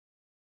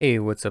Hey,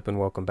 what's up and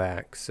welcome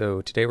back.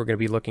 So today we're going to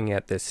be looking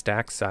at this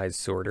stack size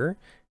sorter,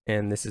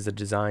 and this is a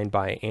design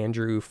by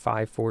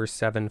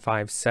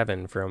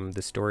Andrew54757 from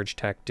the Storage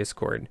Tech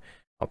Discord.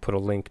 I'll put a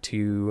link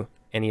to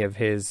any of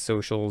his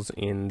socials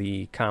in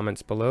the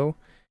comments below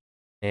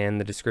and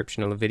the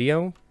description of the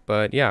video.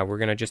 But yeah, we're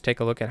going to just take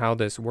a look at how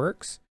this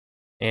works,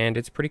 and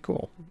it's pretty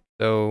cool.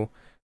 So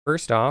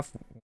first off,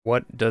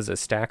 what does a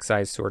stack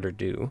size sorter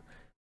do?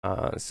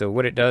 So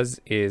what it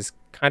does is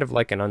kind of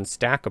like an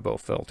unstackable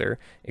filter,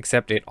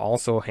 except it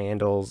also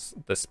handles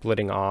the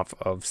splitting off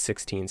of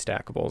 16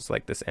 stackables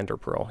like this ender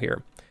pearl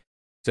here.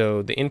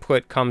 So the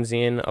input comes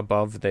in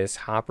above this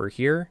hopper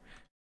here,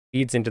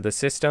 feeds into the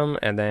system,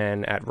 and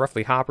then at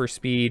roughly hopper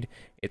speed,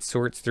 it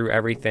sorts through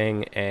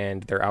everything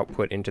and their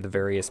output into the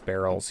various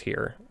barrels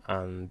here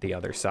on the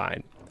other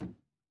side.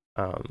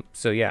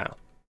 So yeah,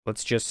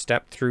 let's just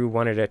step through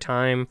one at a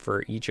time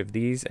for each of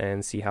these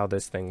and see how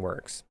this thing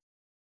works.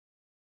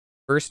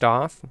 First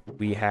off,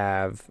 we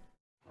have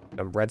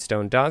some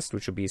redstone dust,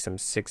 which will be some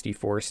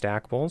 64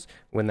 stackables.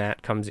 When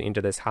that comes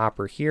into this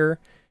hopper here,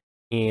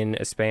 in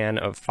a span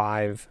of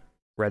 5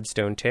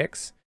 redstone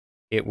ticks,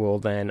 it will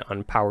then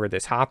unpower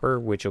this hopper,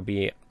 which will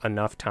be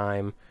enough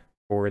time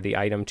for the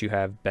item to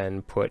have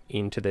been put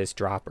into this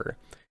dropper.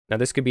 Now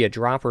this could be a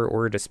dropper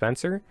or a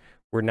dispenser.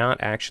 We're not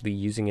actually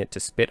using it to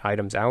spit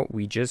items out.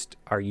 We just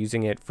are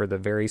using it for the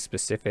very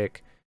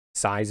specific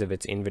size of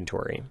its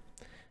inventory.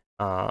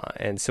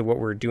 And so what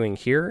we're doing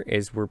here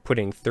is we're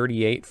putting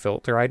 38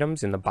 filter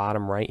items in the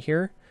bottom right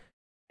here,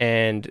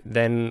 and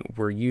then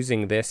we're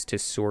using this to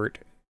sort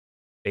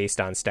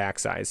based on stack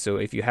size. So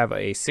if you have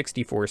a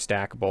 64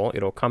 stackable,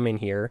 it'll come in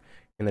here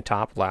in the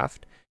top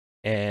left,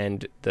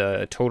 and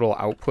the total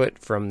output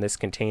from this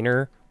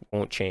container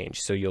won't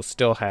change. So you'll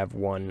still have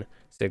 1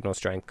 signal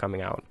strength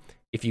coming out.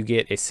 If you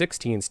get a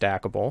 16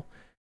 stackable,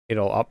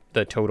 it'll up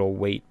the total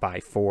weight by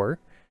 4.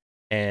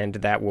 And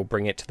that will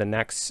bring it to the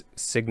next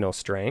signal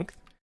strength.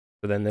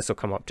 So then this will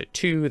come up to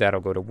 2, that'll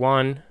go to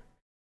 1.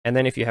 And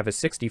then if you have a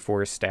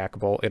 64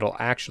 stackable, it'll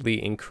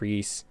actually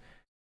increase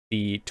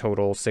the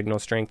total signal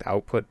strength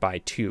output by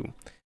 2.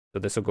 So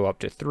this will go up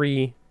to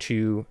 3,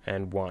 2,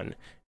 and 1.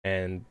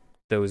 And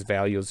those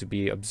values will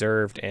be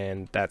observed,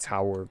 and that's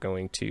how we're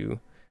going to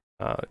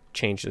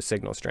change the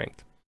signal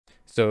strength.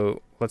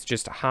 So let's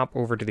just hop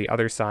over to the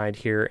other side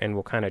here, and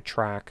we'll kind of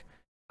track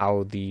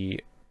how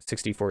the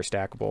 64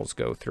 stackables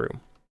go through.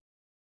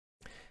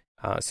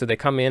 So they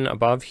come in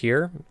above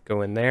here,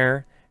 go in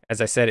there. As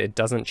I said, it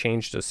doesn't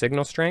change the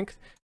signal strength,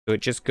 so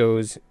it just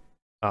goes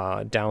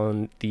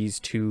down these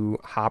 2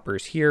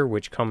 hoppers here,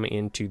 which come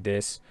into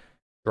this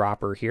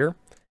dropper here.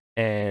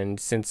 And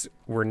since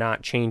we're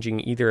not changing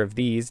either of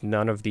these,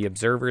 none of the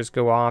observers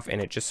go off, and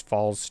it just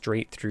falls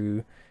straight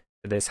through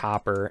this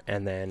hopper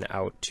and then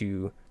out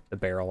to the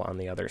barrel on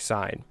the other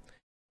side.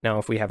 Now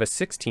if we have a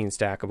 16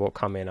 stackable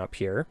come in up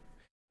here,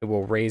 it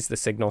will raise the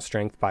signal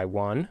strength by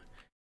 1,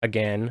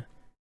 again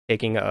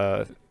taking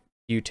a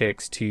few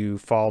ticks to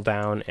fall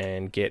down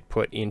and get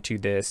put into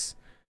this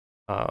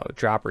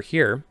dropper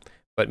here.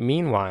 But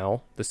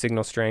meanwhile, the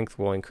signal strength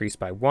will increase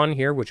by 1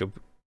 here, which will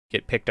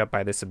get picked up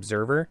by this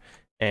observer,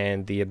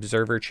 and the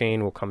observer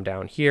chain will come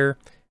down here,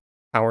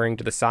 powering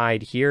to the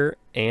side here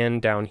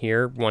and down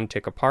here, 1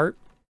 tick apart.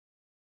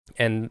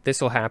 And this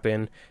will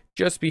happen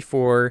just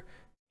before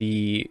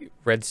the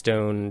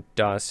redstone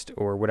dust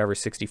or whatever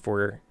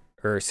 64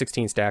 or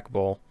 16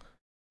 stackable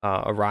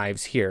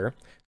arrives here.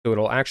 So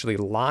it'll actually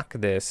lock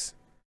this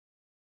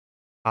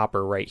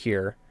hopper right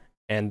here,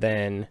 and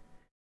then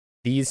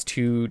these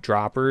 2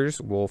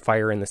 droppers will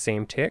fire in the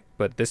same tick,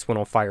 but this one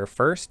will fire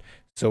first.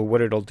 So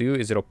what it'll do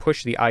is it'll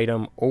push the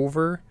item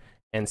over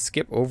and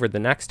skip over the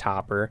next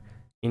hopper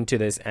into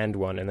this end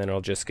one, and then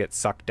it'll just get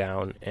sucked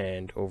down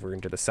and over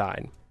into the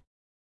side.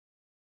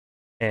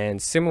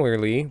 And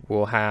similarly,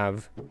 we'll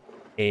have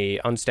a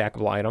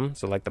unstackable item,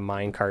 so like the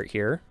minecart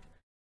here.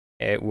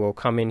 It will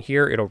come in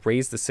here, it'll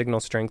raise the signal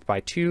strength by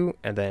 2,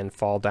 and then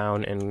fall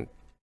down and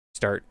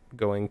start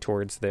going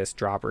towards this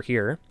dropper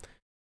here.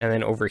 And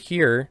then over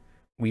here,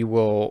 we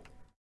will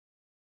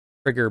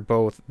trigger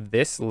both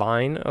this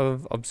line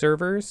of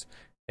observers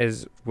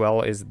as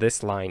well as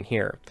this line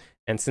here.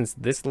 And since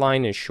this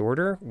line is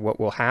shorter, what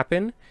will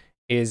happen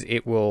is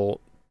it will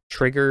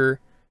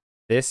trigger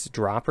this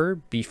dropper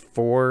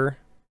before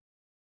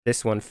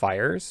this one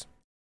fires.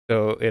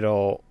 So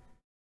it'll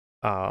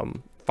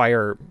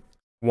fire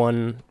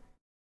 1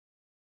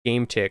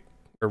 game tick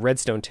or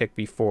redstone tick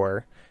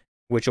before,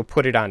 which will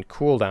put it on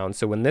cooldown.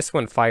 So when this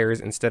one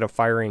fires, instead of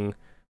firing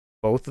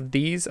both of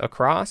these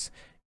across,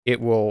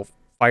 it will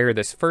fire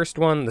this first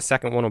one. The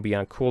second one will be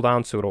on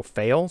cooldown, so it'll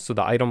fail. So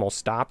the item will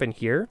stop in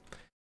here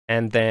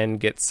and then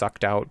get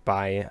sucked out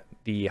by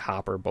the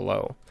hopper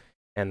below.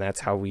 And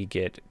that's how we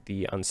get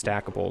the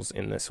unstackables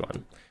in this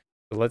one.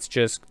 So let's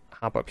just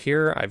hop up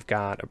here. I've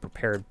got a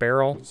prepared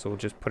barrel, so we'll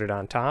just put it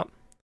on top.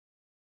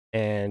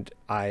 And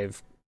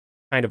I've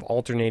kind of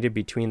alternated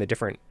between the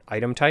different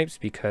item types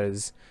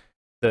because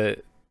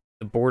the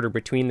border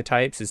between the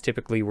types is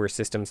typically where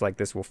systems like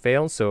this will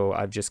fail. So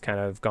I've just kind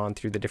of gone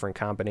through the different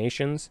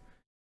combinations.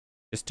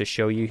 just to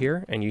show you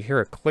here. And you hear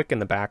a click in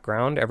the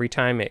background. Every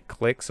time it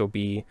clicks will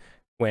be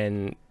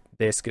when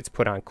this gets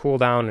put on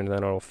cooldown, and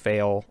then it'll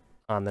fail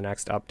on the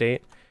next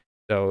update.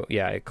 So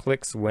yeah, it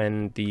clicks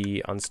when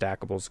the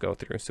unstackables go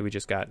through. So we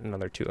just got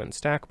another 2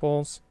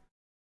 unstackables,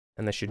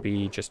 and this should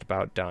be just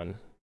about done.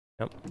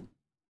 Yep.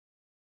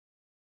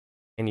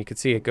 And you can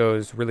see it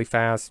goes really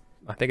fast.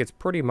 I think it's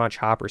pretty much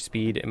hopper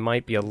speed. It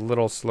might be a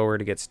little slower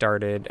to get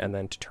started and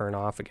then to turn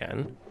off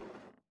again.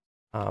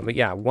 But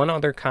yeah, one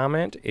other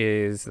comment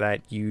is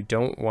that you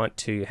don't want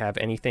to have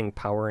anything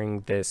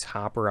powering this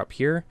hopper up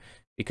here,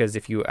 because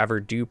if you ever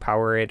do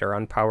power it or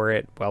unpower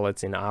it while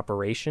it's in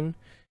operation,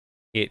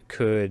 it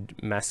could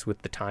mess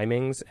with the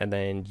timings, and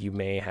then you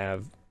may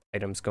have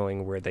items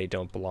going where they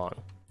don't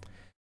belong.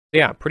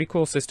 Yeah, pretty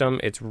cool system.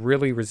 It's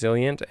really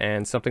resilient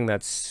and something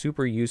that's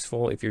super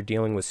useful if you're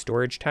dealing with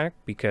storage tech,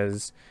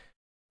 because,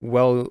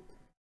 well,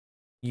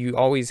 you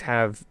always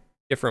have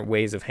different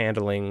ways of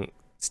handling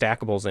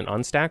stackables and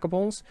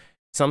unstackables.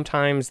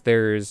 Sometimes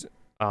there's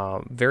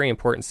very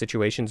important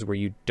situations where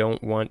you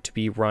don't want to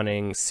be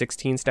running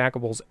 16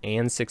 stackables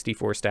and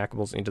 64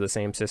 stackables into the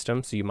same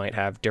system, so you might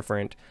have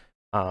different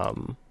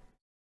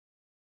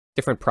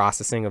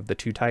processing of the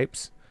 2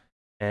 types.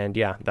 And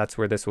yeah, that's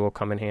where this will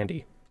come in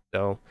handy.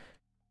 So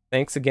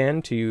thanks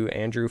again to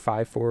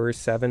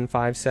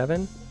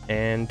Andrew54757,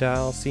 and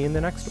I'll see you in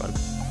the next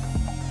one.